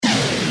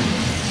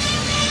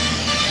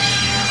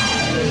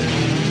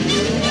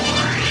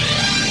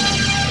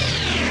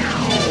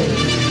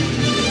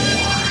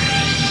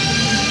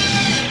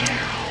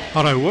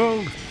Hello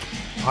world,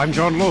 I'm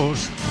John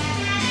Laws.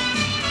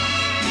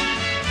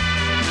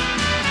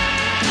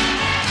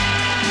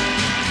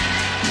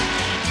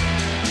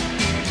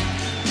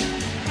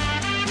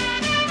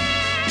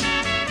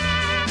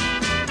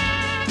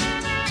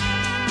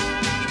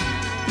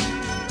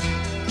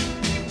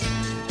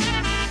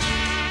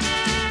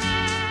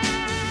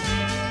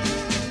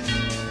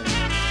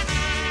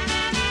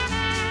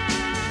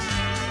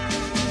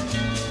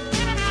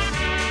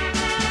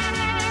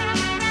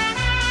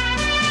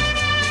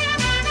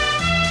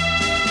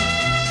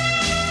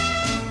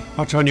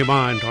 What's on your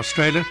mind,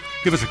 Australia?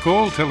 Give us a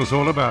call, tell us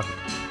all about it.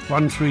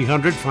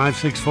 1300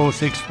 564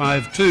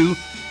 652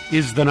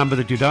 is the number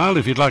that you dial.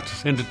 If you'd like to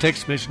send a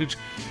text message,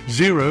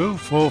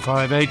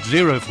 0458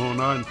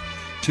 049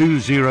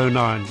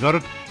 209. Got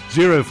it?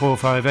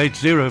 0458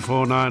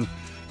 049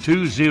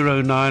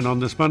 209 on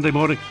this Monday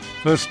morning,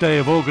 first day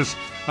of August.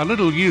 A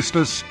little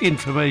useless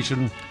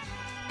information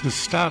to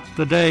start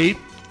the day.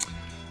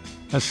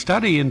 A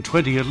study in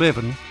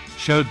 2011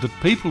 showed that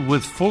people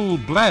with full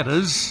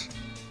bladders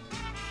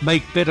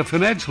make better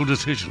financial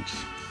decisions.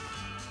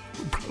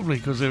 Probably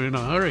because they're in a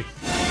hurry.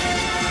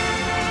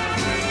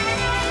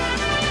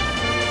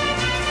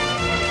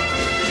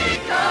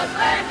 Because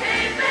they're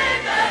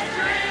keeping the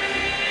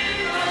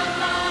dream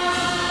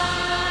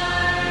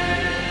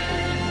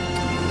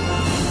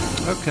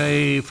alive.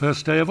 Okay,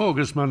 first day of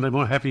August, Monday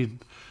morning. Happy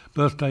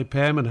birthday,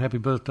 Pam, and happy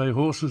birthday,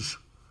 horses,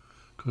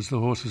 because the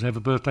horses have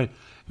a birthday.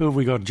 Who have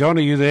we got? John,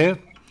 are you there?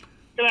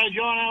 G'day,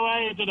 John. How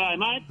are you today,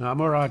 mate? I'm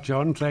all right,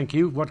 John. Thank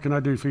you. What can I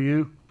do for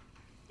you?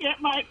 Yeah,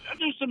 mate,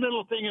 just a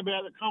little thing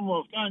about the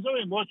Commonwealth Games. I've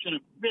been watching a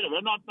bit of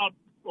it, not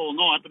all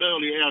night, but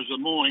early hours of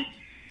the morning.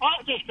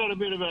 I just got a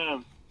bit of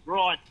a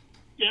right.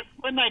 Yeah,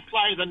 when they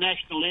play the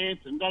national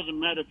anthem, doesn't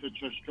matter if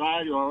it's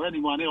Australia or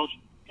anyone else,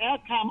 how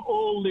come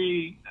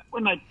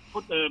when they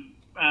put the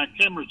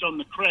cameras on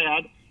the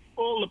crowd,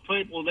 all the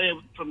people there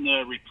from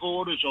the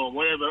reporters or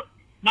whatever,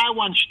 no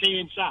one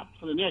stands up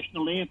for the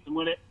national anthem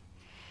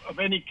of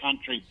any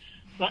country,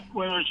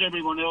 whereas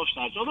everyone else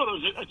does. I thought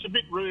it's a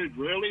bit rude,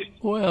 really.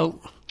 Well,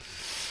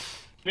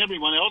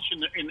 everyone else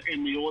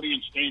in the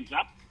audience stands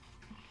up.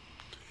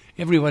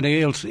 Everyone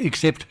else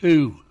except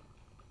who?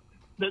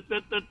 The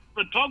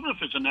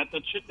photographers and that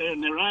sit there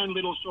in their own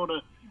little sort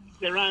of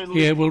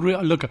Yeah, well,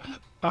 look,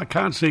 I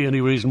can't see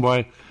any reason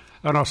why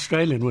an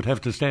Australian would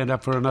have to stand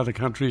up for another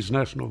country's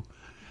national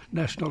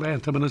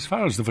anthem. And as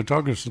far as the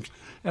photographers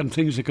and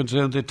things are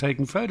concerned, they're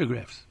taking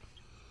photographs.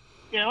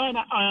 Yeah,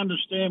 I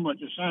understand what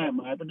you're saying,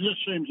 mate, but it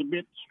just seems a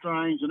bit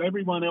strange that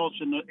everyone else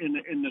in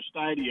the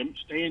stadium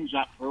stands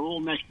up for all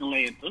national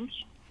anthems.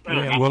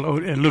 Yeah, well,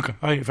 look,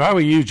 if I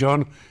were you,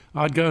 John,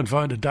 I'd go and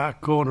find a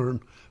dark corner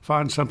and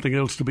find something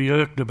else to be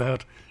irked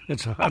about.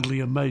 It's hardly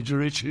a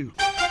major issue.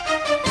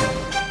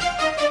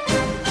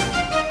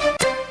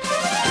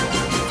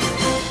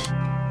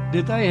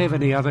 Did they have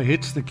any other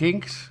hits, the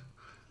Kinks?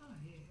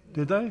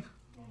 Did they?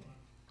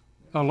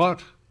 A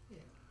lot?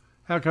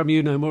 How come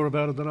you know more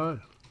about it than I?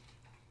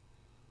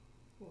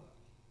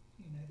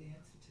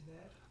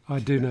 I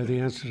do know the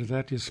answer to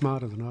that. You're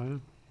smarter than I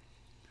am.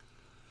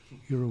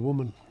 You're a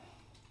woman.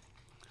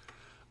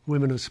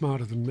 Women are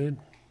smarter than men.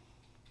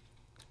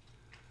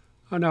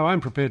 I know,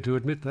 I'm prepared to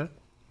admit that.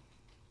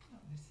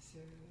 Not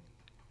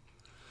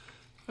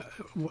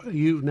necessarily. Are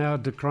you now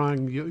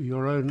decrying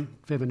your own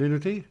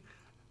femininity?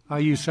 Are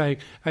you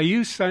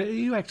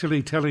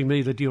actually telling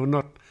me that you're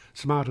not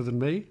smarter than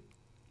me?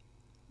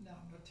 No,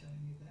 I'm not telling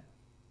you that.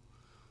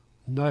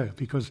 No,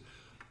 because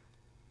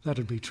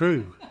that'd be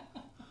true.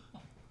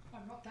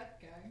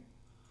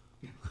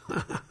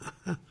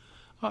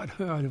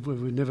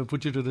 We've never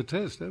put you to the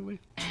test, have we?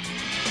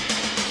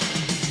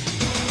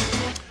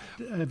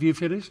 Have you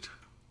finished?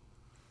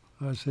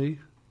 I see.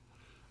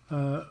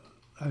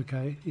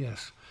 Okay,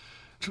 yes.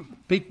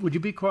 Would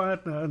you be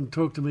quiet and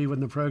talk to me when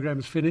the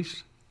program's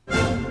finished?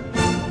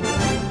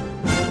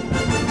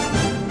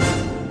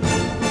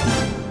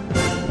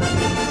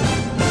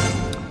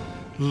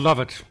 Love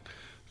it.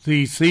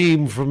 The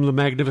theme from the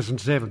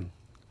Magnificent Seven.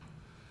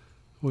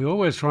 We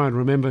always try and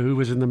remember who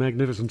was in the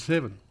Magnificent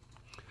Seven.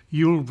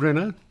 Yul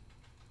Brynner,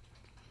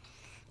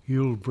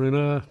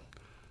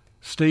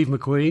 Steve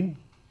McQueen,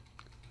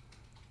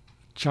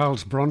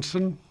 Charles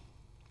Bronson.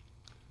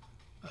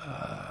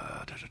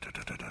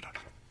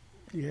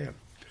 Yeah,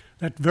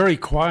 that very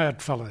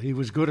quiet fella. He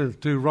was good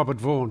to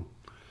Robert Vaughan.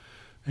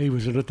 He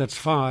was in it. That's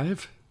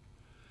 5.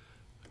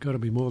 Got to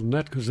be more than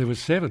that because there was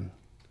 7.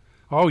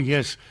 Oh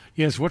yes.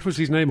 What was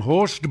his name?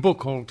 Horst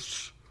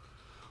Buchholz,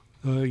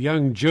 the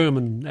young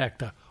German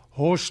actor.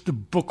 Horst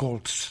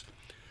Buchholz.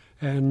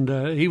 And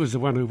he was the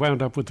one who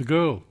wound up with the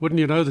girl. Wouldn't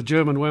you know, the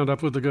German wound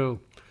up with the girl.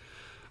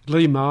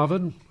 Lee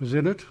Marvin was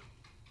in it.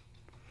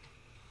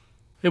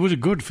 It was a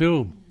good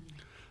film.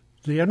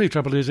 The only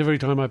trouble is every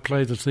time I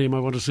play the theme, I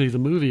want to see the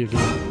movie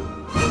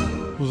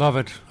again. Love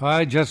it.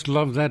 I just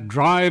love that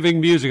driving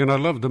music, and I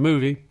love the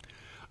movie.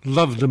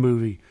 Loved the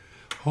movie.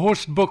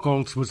 Horst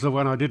Buchholz was the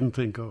one I didn't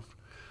think of.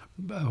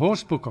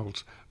 Horst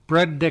Buchholz,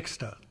 Brad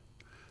Dexter,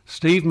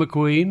 Steve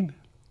McQueen,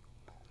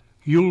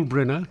 Yul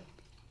Brynner,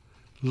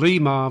 Lee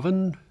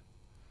Marvin,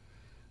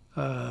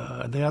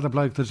 the other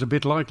bloke that's a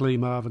bit like Lee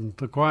Marvin,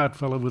 the quiet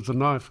fellow with the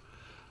knife.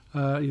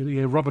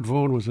 Robert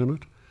Vaughan was in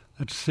it.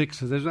 That's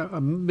 6.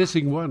 I'm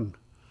missing one.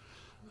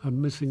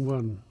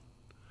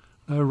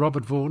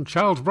 Robert Vaughan.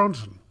 Charles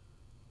Bronson.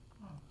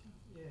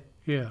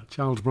 Yeah,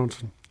 Charles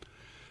Bronson.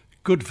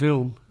 Good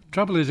film.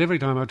 Trouble is, every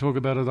time I talk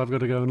about it, I've got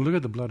to go and look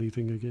at the bloody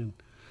thing again.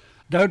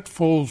 Don't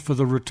fall for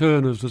the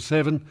Return of the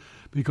Seven,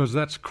 because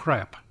that's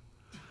crap.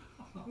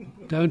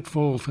 Don't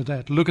fall for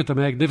that. Look at the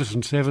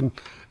Magnificent Seven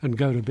and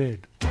go to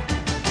bed.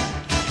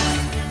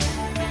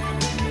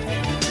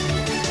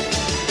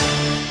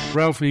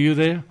 Ralph, are you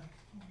there?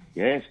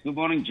 Yes, good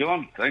morning,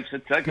 John. Thanks for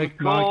taking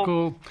the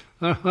call.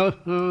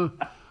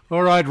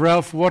 All right,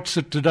 Ralph, what's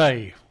it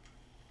today?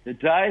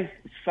 Today,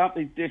 it's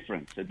something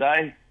different.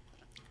 Today,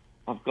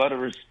 I've got a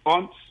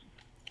response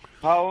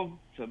poem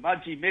to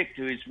Mudgee Mick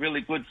to his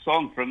really good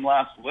song from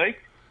last week.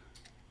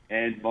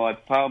 And my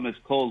poem is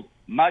called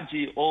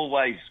Mudgee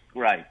Always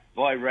Great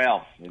by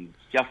Ralph. And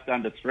it's just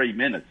under 3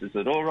 minutes. Is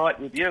it all right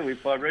with you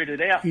if I read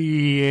it out?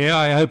 Yeah,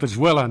 I hope it's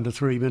well under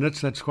 3 minutes.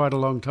 That's quite a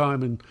long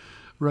time in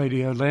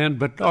Radio Land.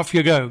 But off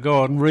you go.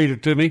 Go on, read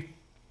it to me.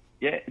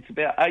 Yeah, it's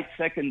about 8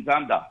 seconds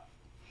under.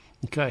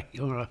 Okay,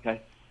 all right.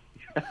 Okay.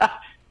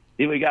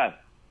 Here we go.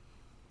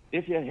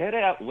 If you head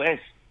out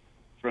west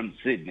from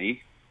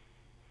Sydney,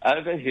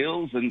 over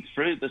hills and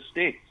through the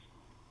sticks,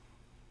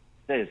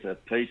 there's a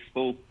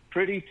peaceful,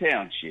 pretty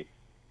township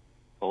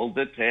called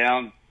the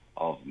town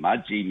of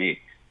Mudgee Mick.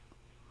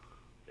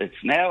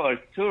 It's now a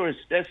tourist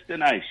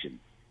destination,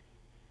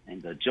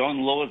 and the John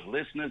Laws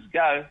listeners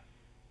go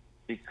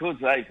because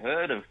they've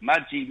heard of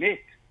Mudgee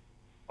Mick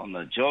on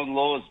the John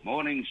Laws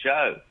Morning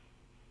Show.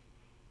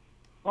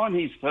 On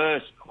his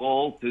first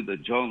call to the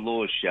John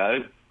Laws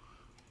Show,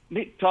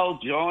 Mick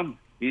told John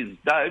his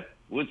dope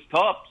was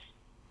tops.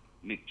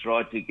 Mick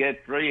tried to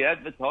get free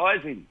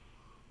advertising,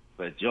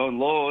 but John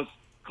Laws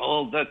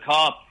called the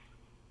cops.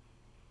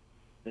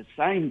 The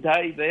same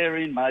day there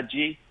in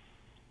Mudgee,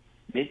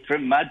 Mick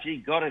from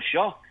Mudgee got a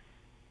shock,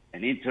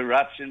 an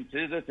interruption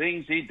to the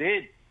things he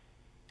did,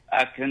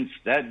 a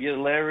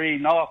constabulary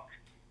knock.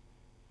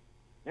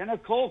 Then a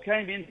call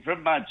came in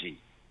from Mudgee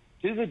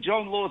to the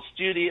John Laws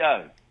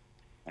studio,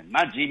 and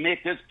Mudgee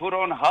Mick is put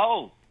on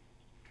hold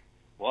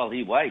while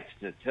he waits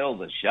to tell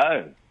the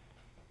show.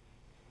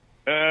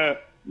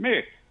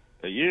 Mick,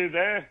 are you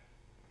there?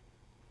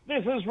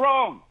 This is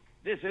wrong.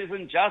 This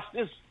isn't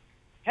justice.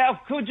 How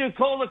could you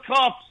call the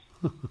cops?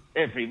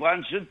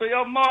 Everyone should be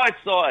on my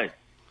side.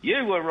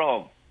 You were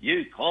wrong.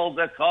 You called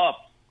the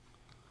cops.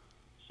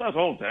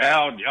 Settle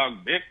down,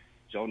 young Mick,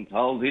 John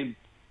told him.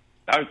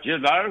 Don't you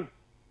know?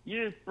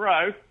 You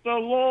broke the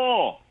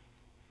law.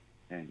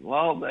 And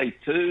while they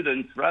tooed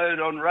and throwed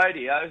on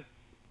radio,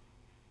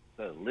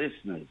 the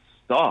listeners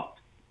stopped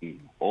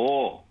in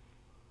awe.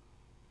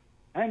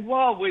 And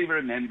while we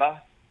remember,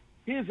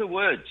 here's a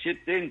word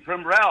chipped in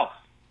from Ralph.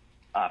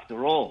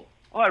 After all,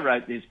 I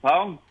wrote this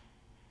poem,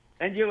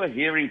 and you are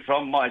hearing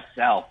from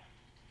myself.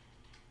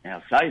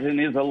 Now, Satan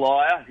is a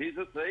liar, he's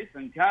a thief,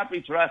 and can't be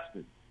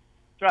trusted.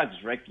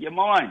 Drugs wreck your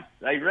mind,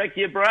 they wreck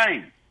your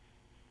brain.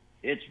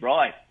 It's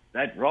right,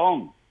 that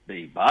wrong,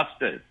 be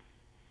busted.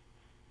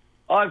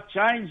 I've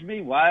changed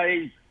me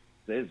ways,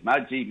 says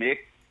Mudgee Mick.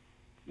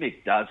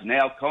 Mick does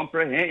now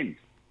comprehend.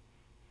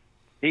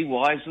 He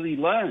wisely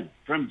learned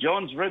from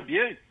John's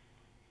rebuke,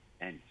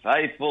 and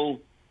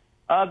faithful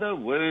are the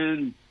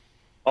wounds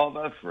of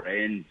a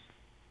friend.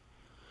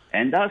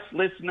 And us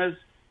listeners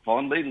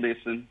fondly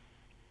listen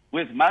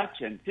with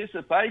much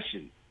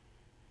anticipation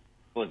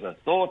for the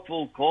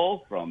thoughtful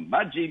call from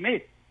Mudgee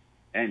Mick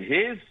and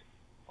his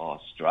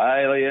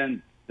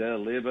Australian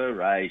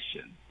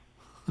deliberation.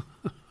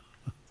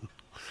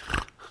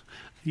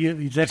 Yeah,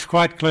 that's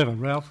quite clever,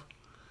 Ralph.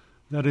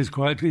 That is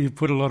quite... You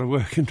put a lot of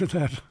work into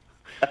that.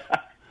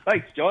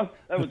 Thanks, John.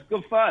 That was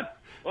good fun.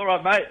 All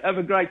right, mate. Have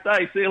a great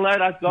day. See you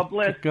later. God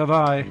bless.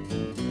 Goodbye.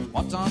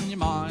 What's on your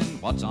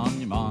mind? What's on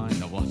your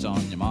mind? What's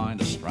on your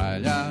mind,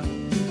 Australia?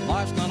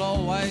 Life's not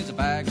always a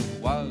bag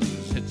of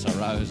woes. It's a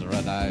rose or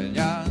a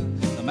dahlia.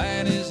 The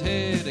man is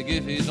here to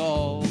give his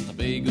all, to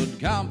be good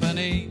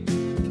company.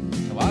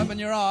 So open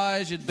your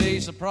eyes, you'd be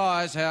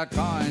surprised how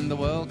kind the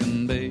world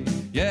can be.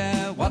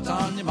 Yeah, what's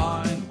on your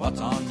mind?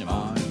 What's on your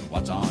mind?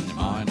 What's on your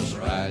mind,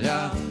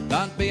 Australia?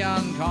 Don't be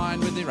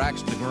unkind with your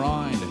axe to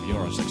grind if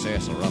you're a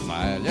success or a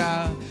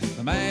failure.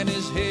 The man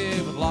is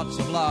here with lots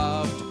of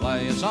love to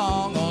play a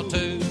song or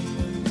two.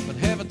 But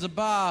heavens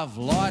above,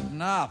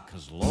 lighten up,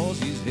 'cause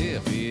Laws is here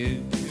for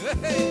you.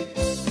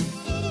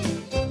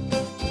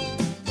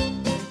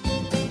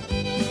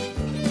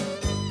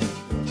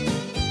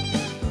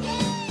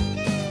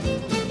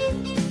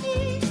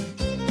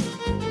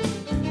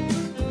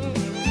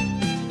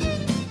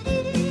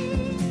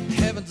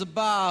 Heavens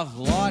above,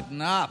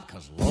 lighten up,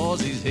 'cause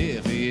Laws is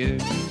here for you.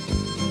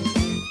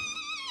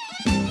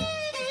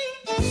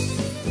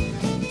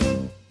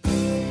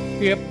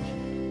 Yep,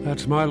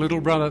 that's my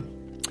little brother.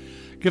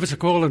 Give us a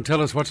call and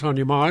tell us what's on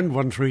your mind,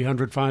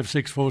 1300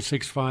 564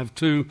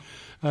 652.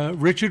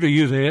 Richard, are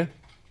you there?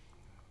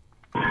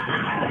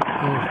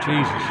 Oh,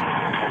 Jesus.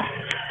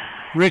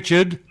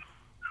 Richard?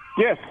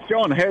 Yes,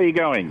 John, how are you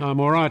going? I'm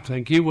all right,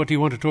 thank you. What do you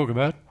want to talk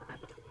about?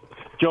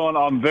 John,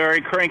 I'm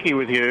very cranky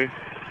with you.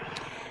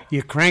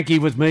 You're cranky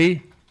with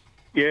me?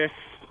 Yes.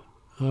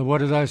 What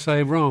did I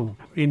say wrong?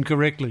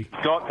 Incorrectly?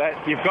 Got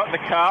that. You've got the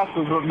cast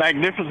of the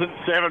Magnificent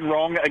Seven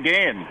wrong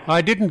again.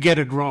 I didn't get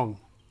it wrong.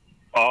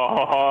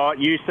 Oh,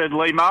 you said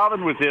Lee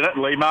Marvin was in it.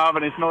 Lee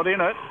Marvin is not in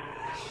it.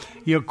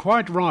 You're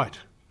quite right.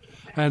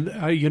 And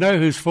you know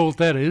whose fault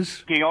that is?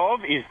 Speaking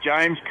of, is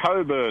James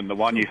Coburn, the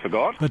one you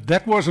forgot. But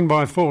that wasn't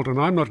my fault, and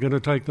I'm not going to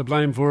take the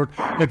blame for it.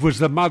 It was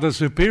the Mother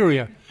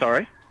Superior.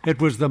 Sorry?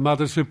 It was the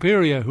Mother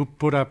Superior who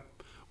put up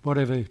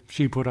whatever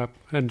she put up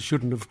and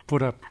shouldn't have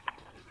put up.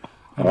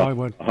 And I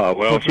won't. Oh,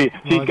 well, she's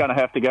going to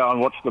have to go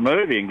and watch the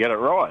movie and get it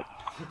right.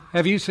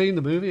 Have you seen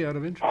the movie, out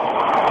of interest?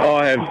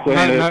 I have seen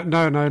it.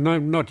 No,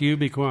 not you,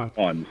 be quiet.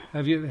 Once.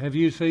 Have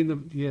you seen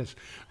the... Yes.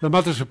 The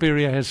Mother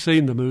Superior has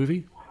seen the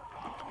movie.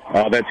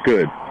 Oh, that's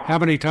good. How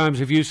many times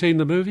have you seen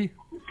the movie?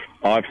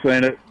 I've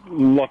seen it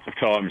lots of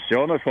times,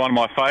 John. It's one of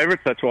my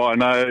favourites. That's why I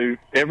know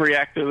every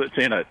actor that's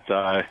in it.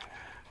 So,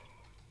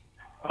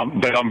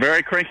 but I'm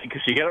very cranky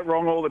because you get it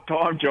wrong all the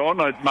time, John.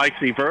 It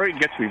gets me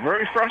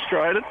very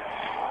frustrated.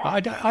 I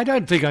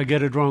don't think I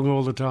get it wrong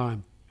all the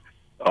time.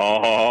 Oh,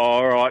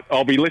 all right.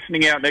 I'll be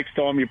listening out next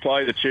time you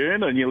play the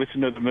tune and you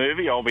listen to the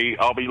movie. I'll be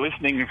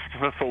listening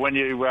for when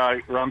you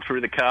run through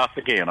the cast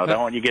again. I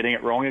don't want you getting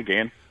it wrong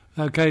again.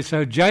 Okay,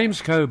 so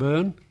James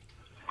Coburn.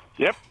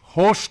 Yep.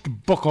 Horst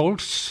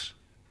Buchholz.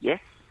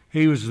 Yes.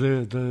 He was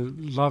the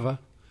lover.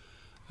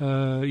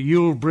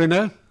 Yul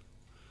Brynner.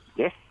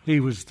 Yes. He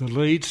was the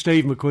lead.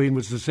 Steve McQueen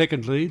was the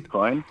second lead.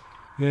 Fine.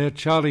 Yeah,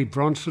 Charlie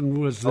Bronson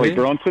was there. Charlie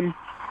Bronson.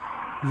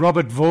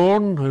 Robert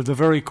Vaughan, the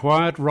very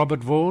quiet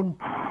Robert Vaughan.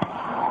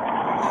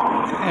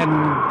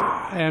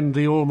 And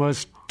the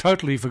almost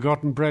totally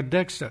forgotten Brad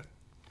Dexter.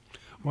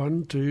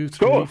 1, 2,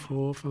 3,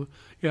 4, 5.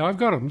 Yeah, I've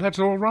got him. That's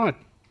all right.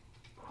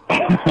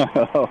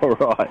 All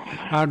right.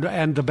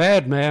 And the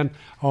bad man.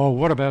 Oh,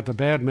 what about the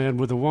bad man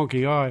with the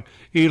wonky eye?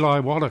 Eli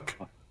Wallach.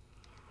 Do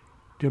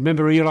you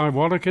remember Eli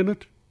Wallach in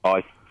it?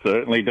 I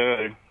certainly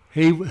do.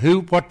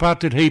 What part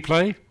did he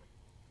play?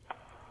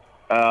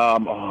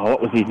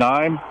 What was his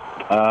name?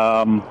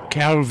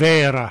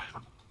 Calvera.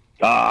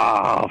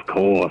 Ah, of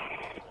course.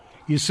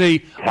 You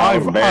see,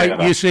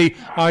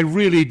 I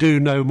really do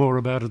know more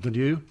about it than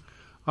you.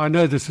 I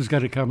know this is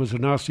going to come as a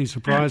nasty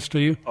surprise to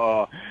you.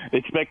 Oh,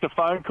 expect a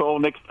phone call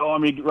next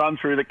time you run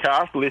through the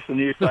cast list and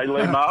you say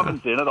Lee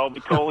Marvin's in it. I'll be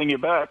calling you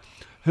back.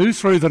 Who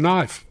threw the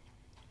knife?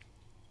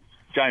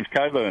 James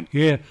Coburn.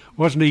 Yeah,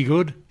 wasn't he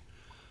good?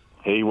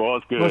 He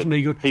was good. Wasn't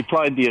he good? He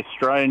played the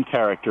Australian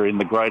character in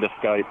The Great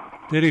Escape.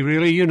 Did he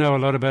really? You know a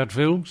lot about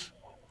films.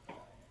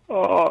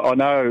 Oh, I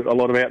know a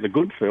lot about the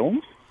good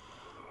films.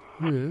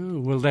 Yeah,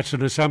 well, that's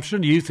an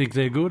assumption. You think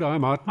they're good. I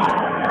mightn't.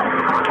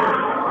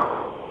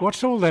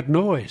 What's all that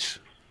noise?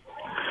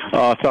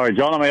 Oh, sorry,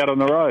 John, I'm out on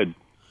the road.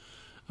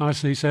 I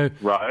see, so...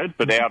 Road,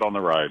 but out on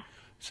the road.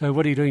 So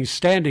what are you doing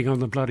standing on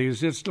the bloody...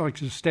 Is it like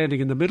just standing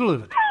in the middle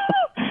of it?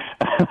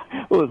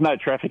 Well, there's no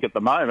traffic at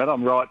the moment.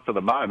 I'm right for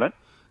the moment.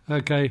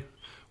 Okay.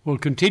 Well,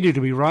 continue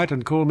to be right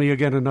and call me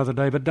again another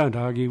day, but don't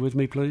argue with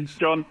me, please.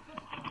 John.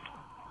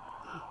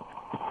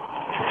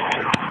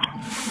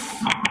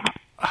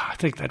 I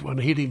think that one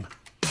hit him.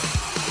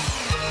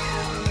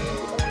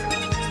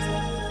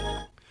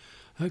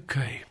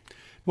 Okay.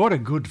 What a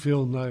good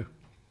film, though.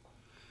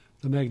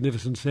 The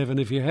Magnificent Seven.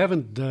 If you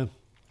haven't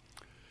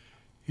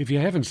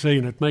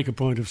seen it, make a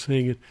point of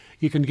seeing it.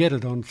 You can get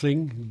it on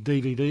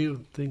DVD or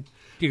thing.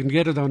 You can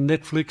get it on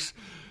Netflix,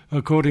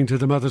 according to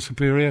the Mother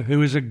Superior,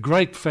 who is a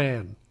great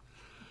fan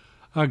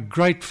of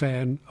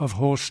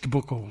Horst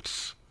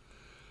Buchholz.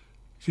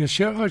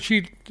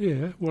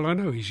 Well, I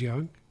know he's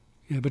young.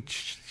 Yeah, but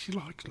she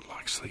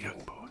likes the young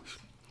boys.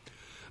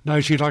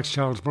 No, she likes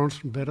Charles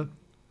Bronson better.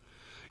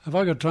 Have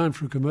I got time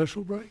for a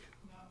commercial break?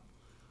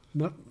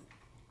 No.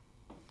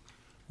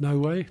 No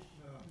way?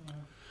 No.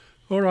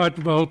 All right,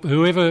 well,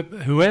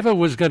 whoever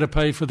was going to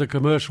pay for the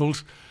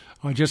commercials,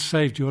 I just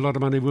saved you a lot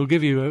of money. We'll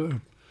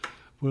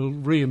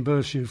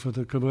reimburse you for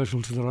the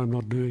commercials that I'm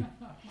not doing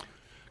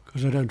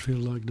because I don't feel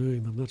like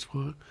doing them, that's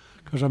why.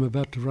 Because I'm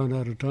about to run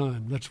out of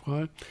time, that's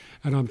why.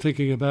 And I'm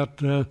thinking about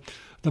the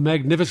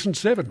Magnificent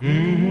Seven.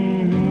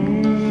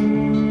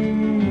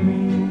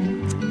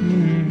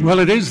 Well,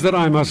 it is that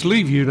I must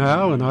leave you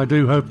now, and I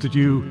do hope that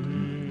you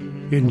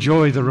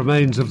enjoy the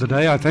remains of the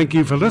day. I thank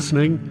you for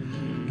listening,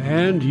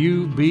 and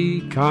you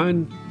be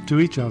kind to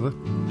each other.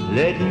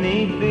 Let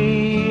me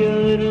be a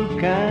little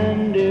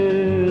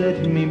kinder,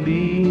 let me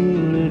be a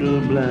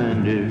little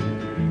blinder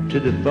to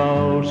the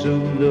faults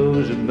of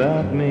those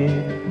about me.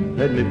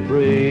 Let me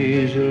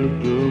praise a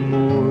little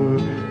more.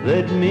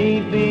 Let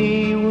me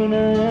be when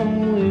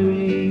I'm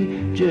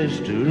weary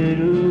just a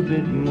little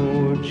bit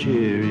more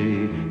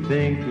cheery.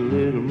 Think a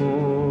little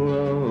more